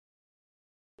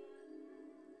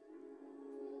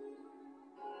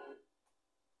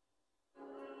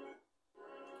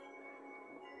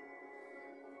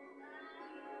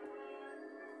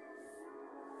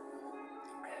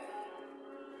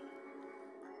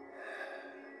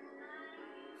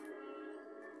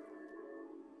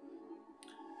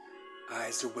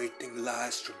Eyes awaiting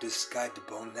lies through the sky, the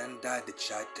bone and die. They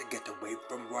try to get away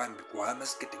from rhyme, but rhyme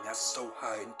is getting us so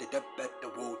high into the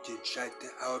better world. You try to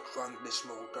outrun this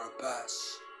motor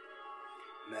pass.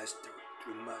 Master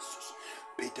through muscles,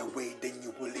 better way than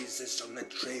you will ease on the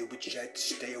tray. We tried to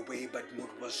stay away, but mood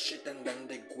was shit, and then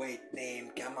the great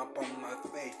name came up on my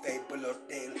face, fable or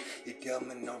tale. You tell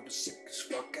me no, the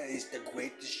sickest fucker is the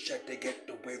greatest. Try to get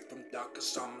away from darker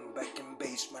sun back in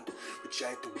basement. We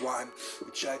tried to rhyme,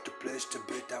 we tried to place the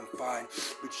beat, I'm fine.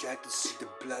 We tried to see the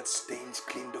blood stains,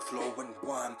 clean the floor and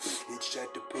rhyme. He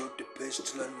tried to put the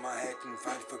pistol in my head and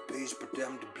fight for peace, but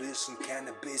damn the bliss and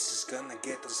cannabis is gonna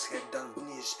get us head on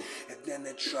knees. And then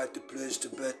I tried to place the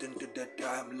bet into the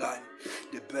timeline.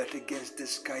 The bet against the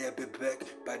sky, I'll be back,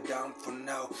 but down for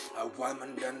now. I rhyme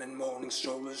and then in morning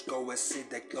stories go. I see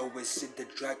the glow, I see the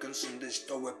dragons in the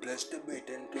store. I place the bet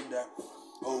into the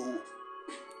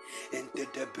into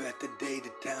the better day,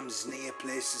 the time is near,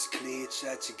 place is clear.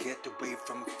 Try to get away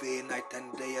from fear, night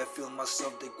and day. I feel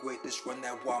myself the greatest when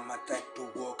I want my time to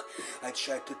walk. I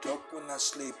try to talk when I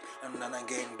sleep, and then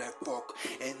again the fog.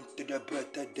 Into the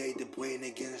better day, the brain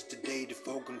against the day, the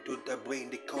fog into the brain,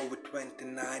 the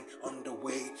COVID-29 on the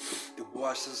way. The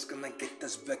wash is gonna get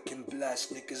us back in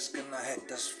blast, niggas gonna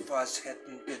hit us fast,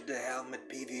 heading to the helmet,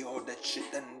 PV, all that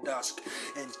shit and dusk.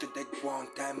 Into the ground,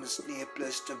 time is near,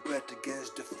 place the bet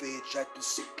against the fear. Try to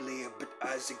see clear, but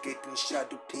eyes are getting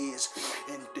shadow tears.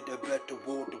 Into the better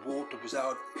world, the water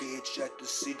without fear. Try to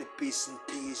see the peace and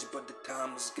tears, but the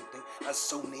time is getting us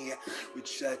so near. We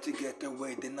try to get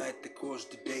away, the night across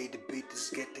the day. The beat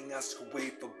is getting us away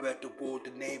for better world.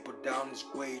 The neighbor down is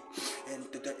great.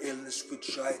 Into the illness we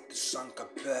try to sunk our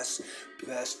past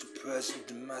to present.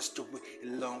 The master we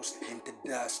belongs into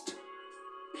dust.